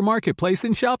major marketplace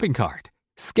and shopping cart.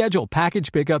 Schedule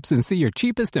package pickups and see your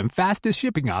cheapest and fastest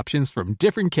shipping options from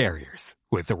different carriers.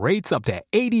 With rates up to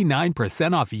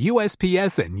 89% off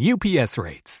USPS and UPS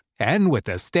rates. And with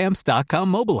the Stamps.com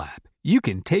mobile app, you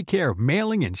can take care of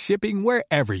mailing and shipping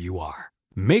wherever you are.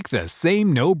 Make the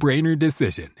same no-brainer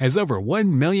decision as over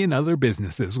 1 million other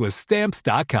businesses with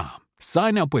Stamps.com.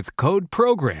 Sign up with code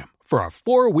PROGRAM for a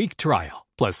 4-week trial,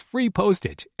 plus free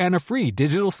postage and a free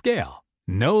digital scale.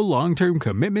 No long-term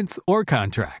commitments or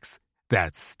contracts.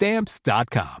 That's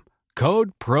Stamps.com.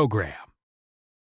 Code PROGRAM.